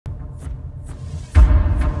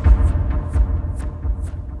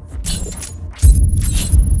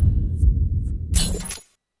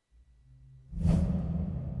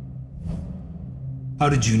How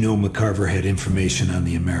did you know McCarver had information on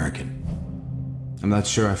the American? I'm not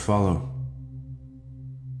sure I follow.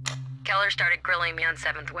 Kellar started grilling me on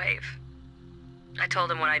 7th Wave. I told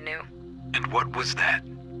him what I knew. And what was that?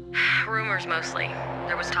 Rumors mostly.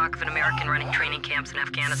 There was talk of an American running training camps in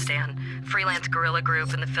Afghanistan, freelance guerrilla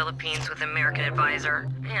group in the Philippines with an American advisor.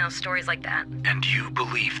 You know, stories like that. And you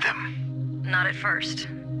believed them? Not at first.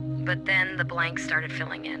 But then the blanks started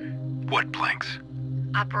filling in. What blanks?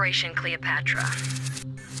 Operation Cleopatra.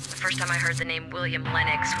 The first time I heard the name William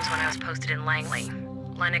Lennox was when I was posted in Langley.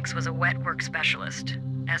 Lennox was a wet work specialist.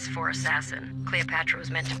 S4 assassin. Cleopatra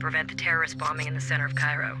was meant to prevent the terrorist bombing in the center of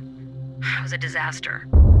Cairo. It was a disaster.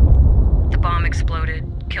 The bomb exploded,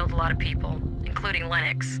 killed a lot of people, including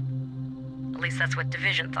Lennox. At least that's what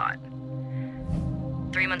Division thought.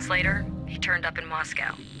 3 months later, he turned up in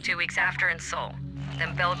Moscow. 2 weeks after in Seoul.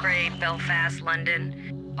 Then Belgrade, Belfast,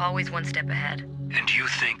 London. Always one step ahead. And you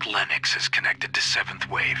think Lennox is connected to 7th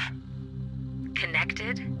Wave?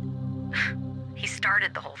 Connected? He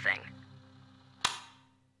started the whole thing.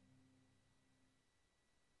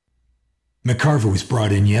 McCarver was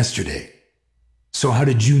brought in yesterday. So how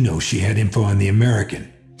did you know she had info on the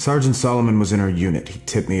American? Sergeant Solomon was in her unit. He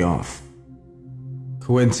tipped me off.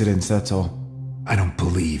 Coincidence, that's all. I don't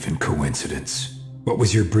believe in coincidence. What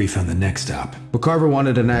was your brief on the next stop? McCarver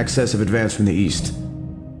wanted an excessive advance from the east.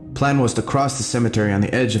 Plan was to cross the cemetery on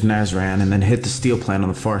the edge of Nazran and then hit the steel plant on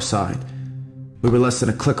the far side. We were less than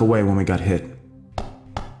a click away when we got hit.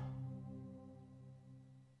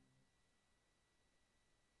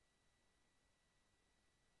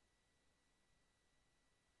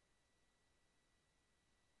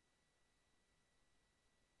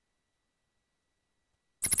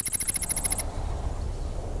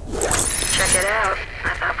 Check it out.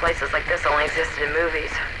 I thought places like this only existed in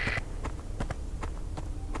movies.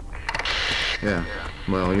 Yeah,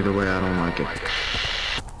 well, either way, I don't like it.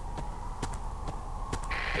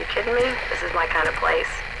 You kidding me? This is my kind of place.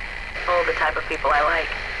 Full of the type of people I like.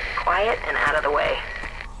 Quiet and out of the way.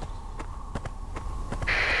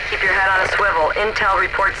 Keep your head on a swivel. Intel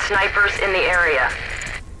reports snipers in the area.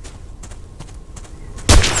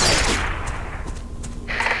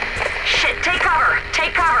 Shit, take cover!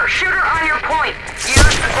 Take cover! Shooter on your point!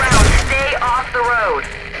 Use the ground. Stay off the road.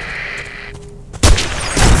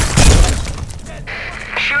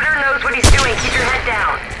 Shooter knows what he's doing. Keep your head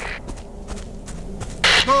down.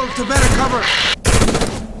 Move to better cover!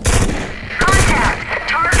 Contact!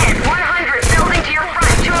 Target 100, building to your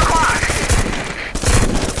front, 2 o'clock.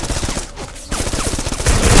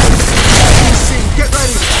 Get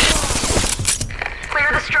ready! Clear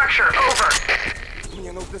the structure, over.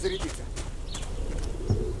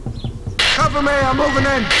 Cover me, I'm moving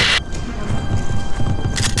in!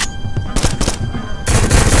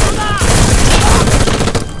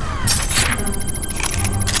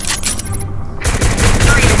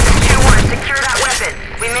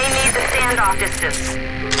 Standoff distance.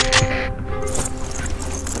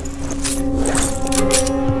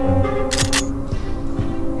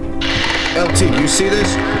 LT, you see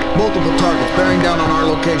this? Multiple targets bearing down on our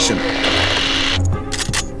location.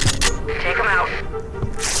 Take them out.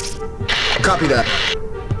 Copy that.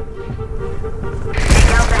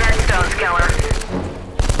 Take out the headstones, Kellar.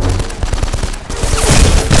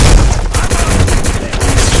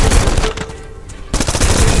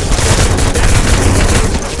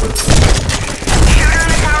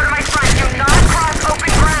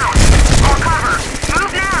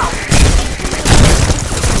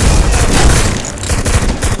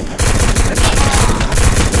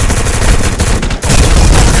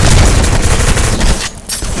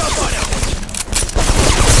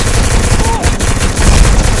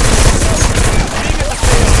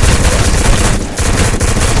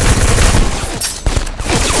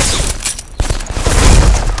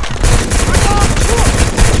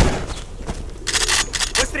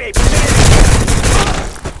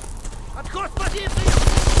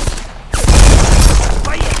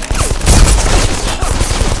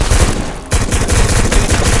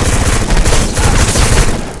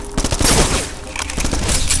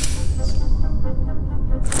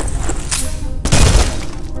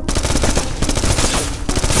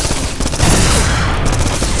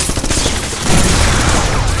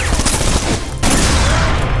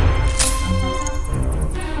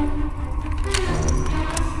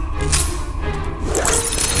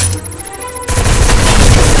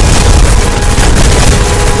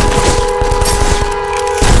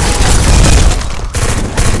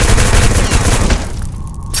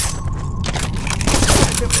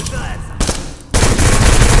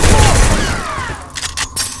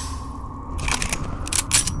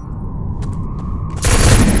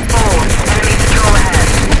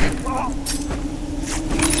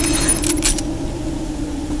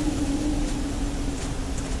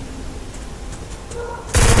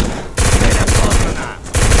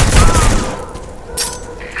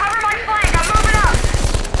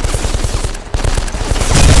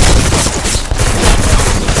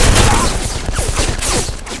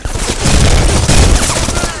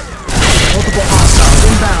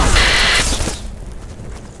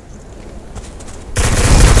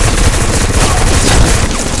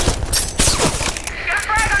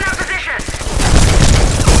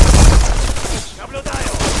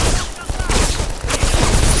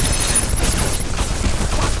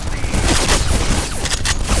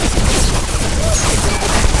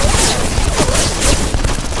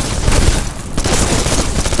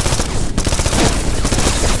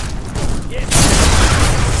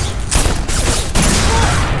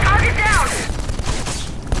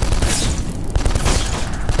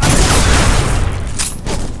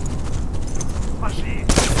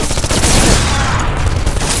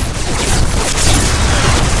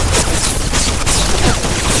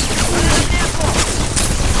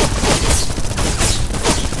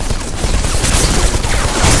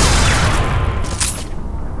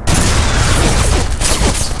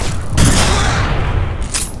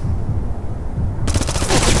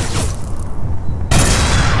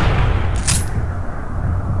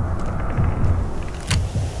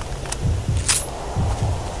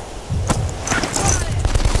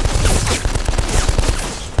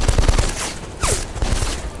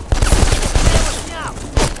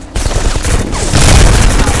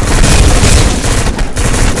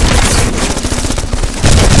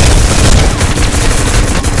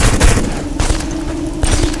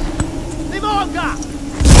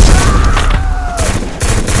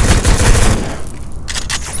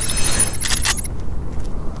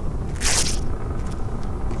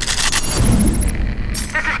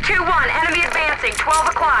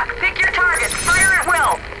 target. Fire at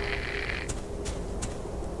will.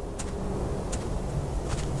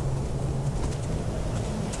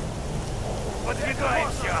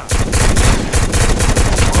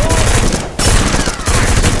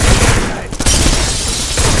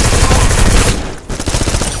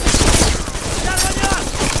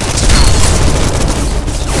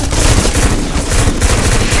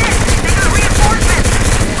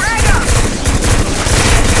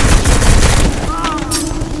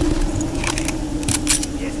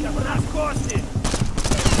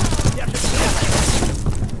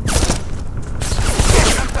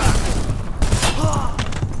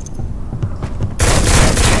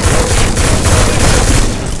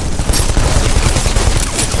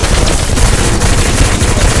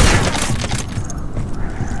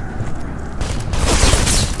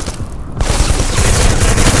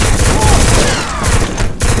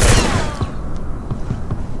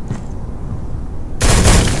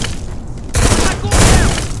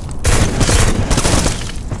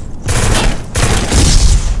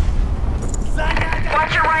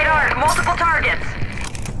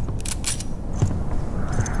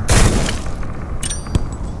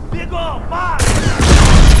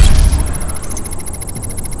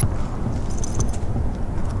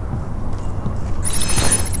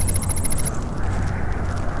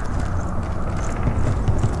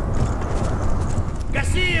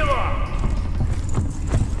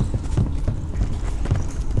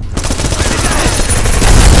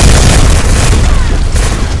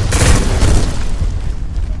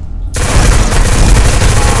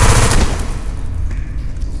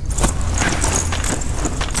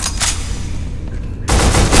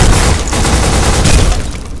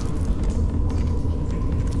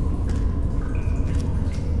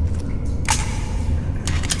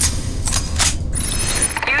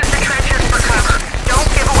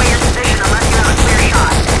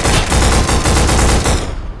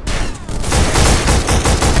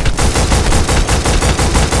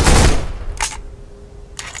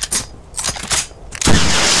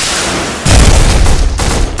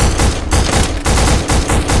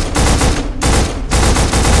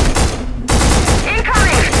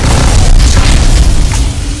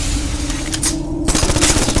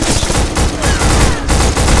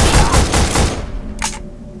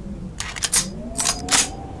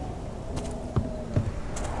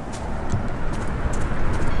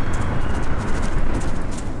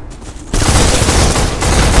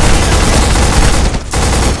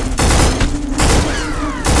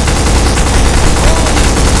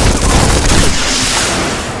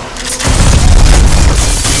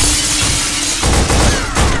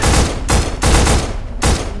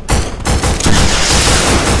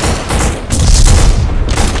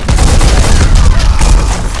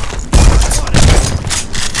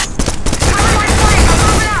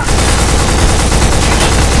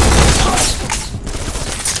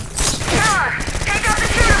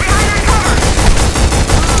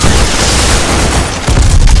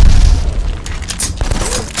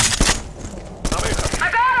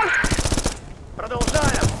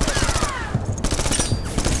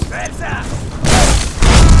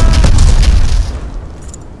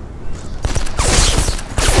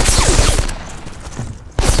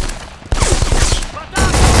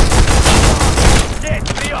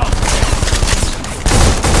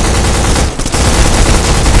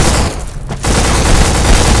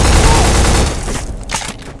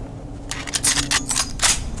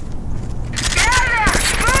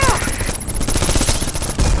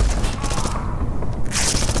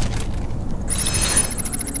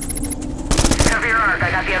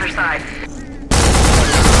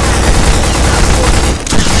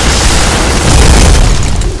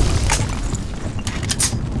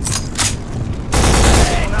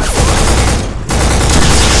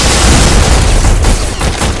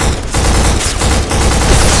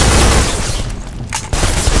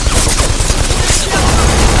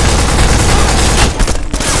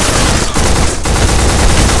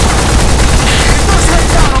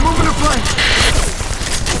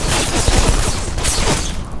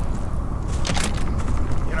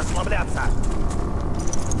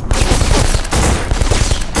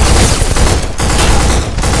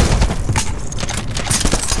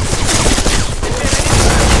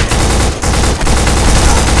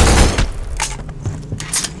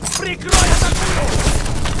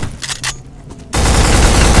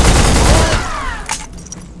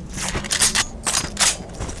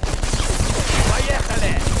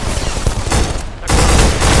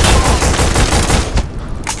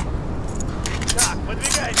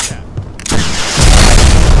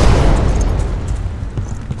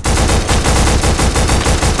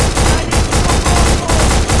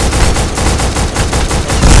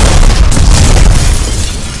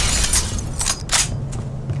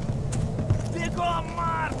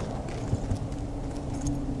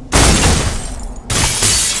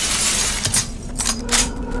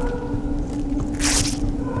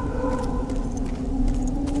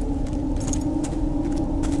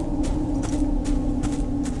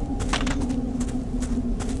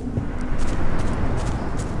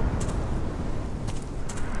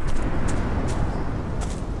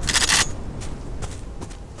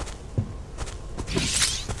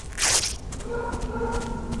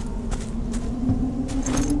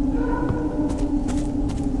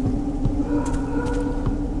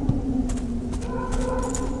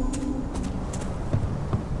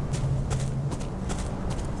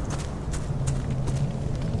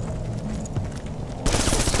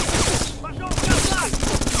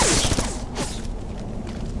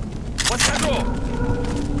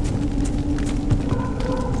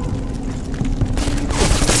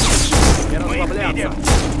 Видим!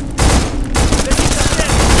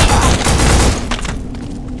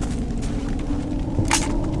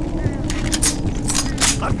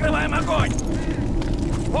 Открываем огонь!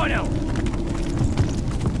 Понял!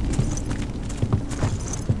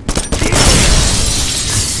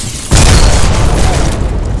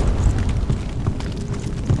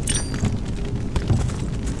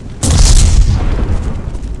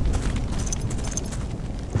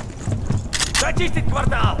 Зачистить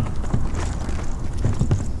квартал!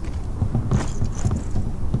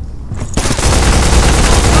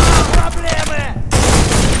 Проблемы!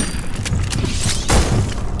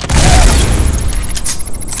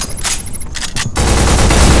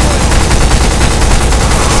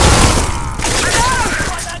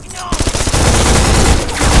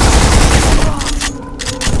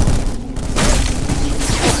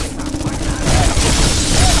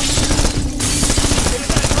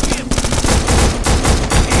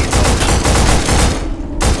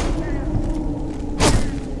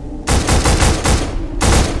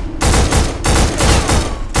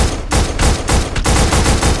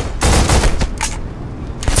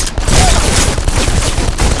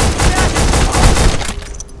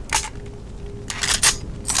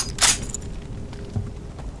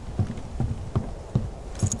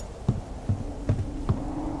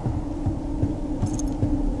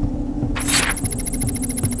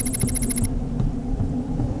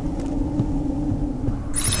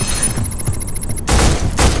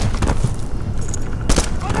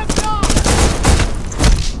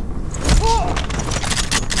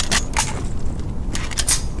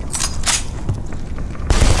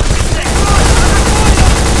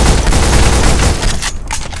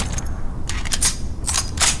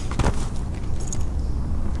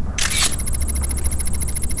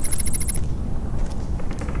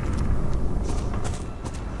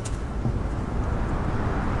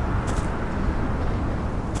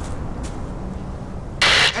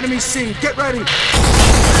 Enemy seen. Get ready.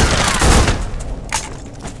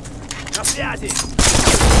 На связи!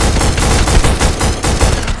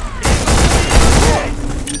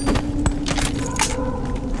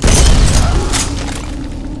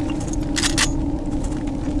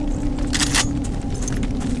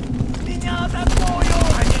 Меня атакуют!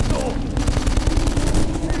 Иду!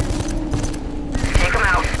 Take him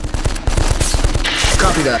out.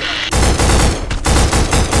 Copy that.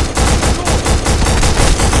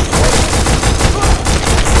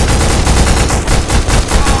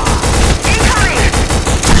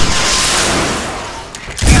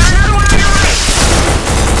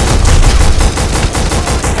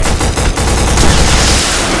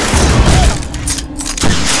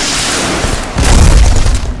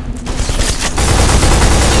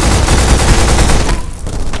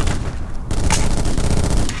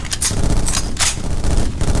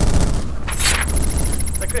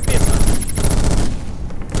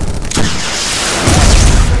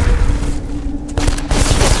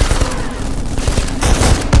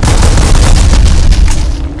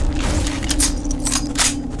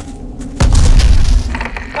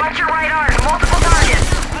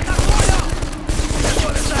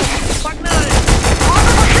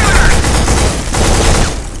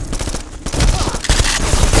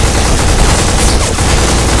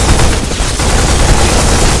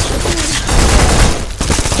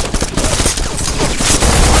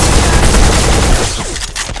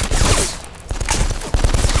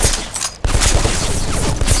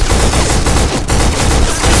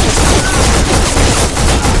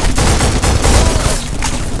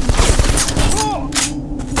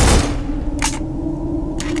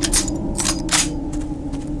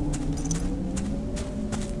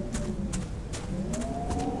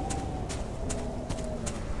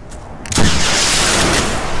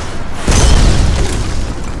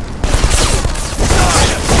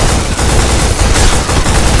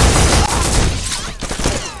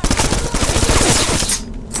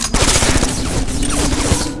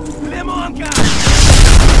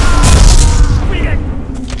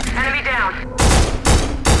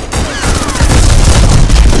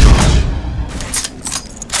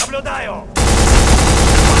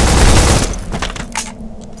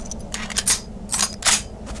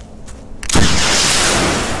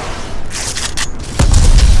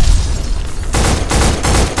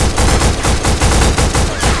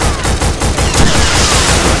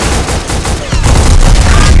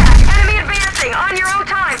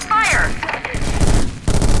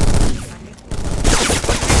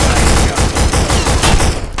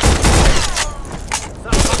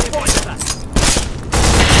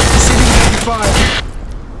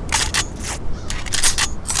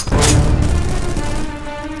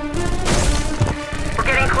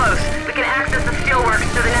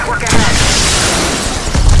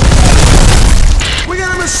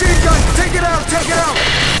 I'll take it out!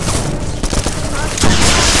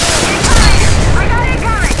 I got it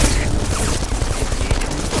coming!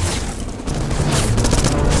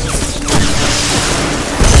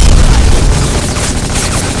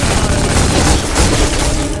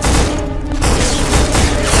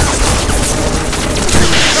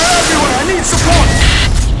 They're everywhere! I need support!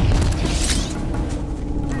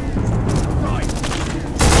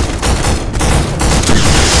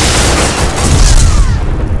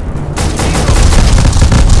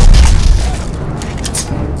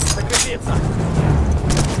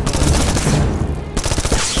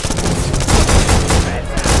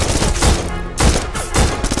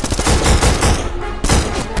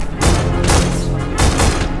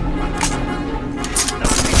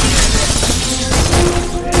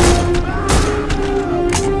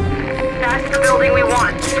 That's the building we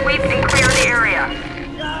want. Sweep and clear the area.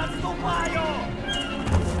 Я отступаю!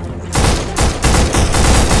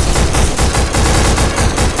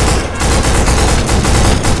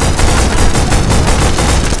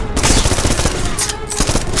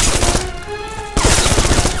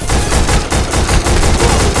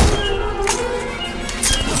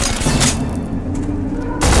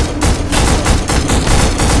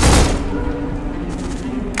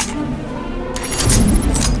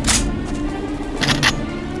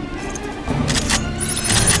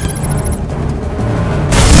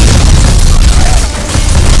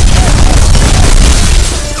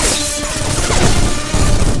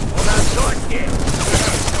 У нас точки!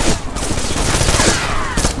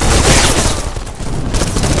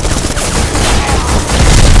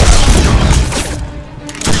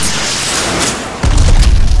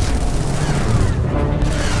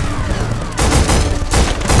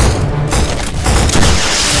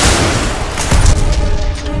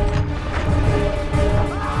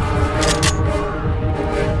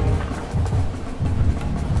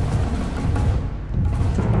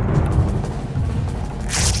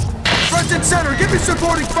 Front and center, give me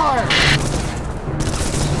supporting fire!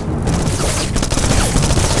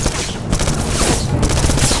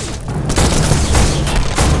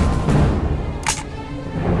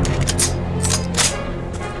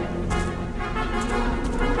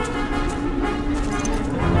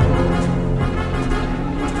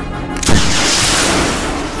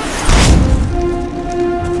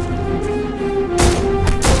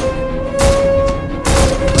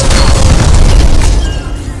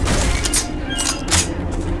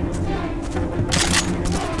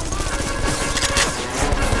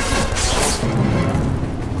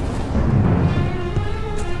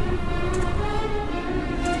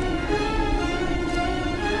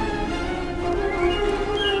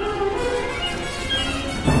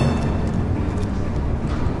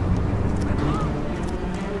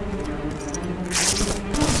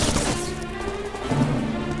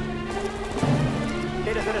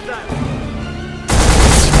 Перезаряжаю!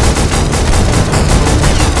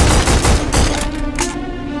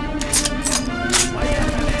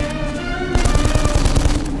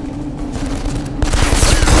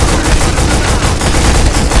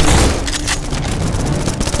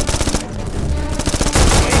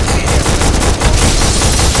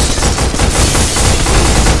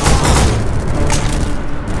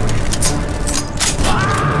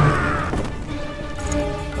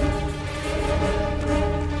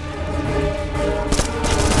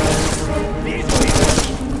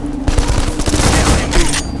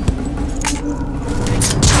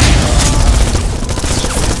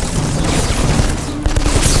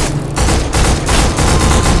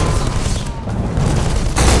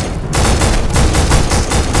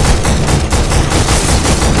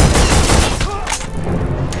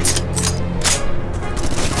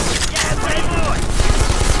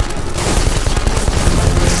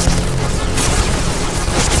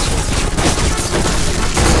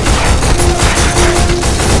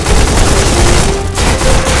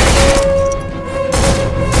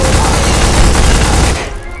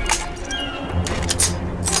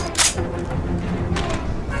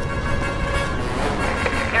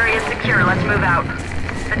 Area's secure. Let's move out.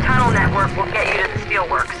 The tunnel network will get you to the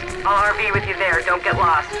steelworks. I'll RV with you there. Don't get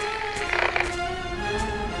lost.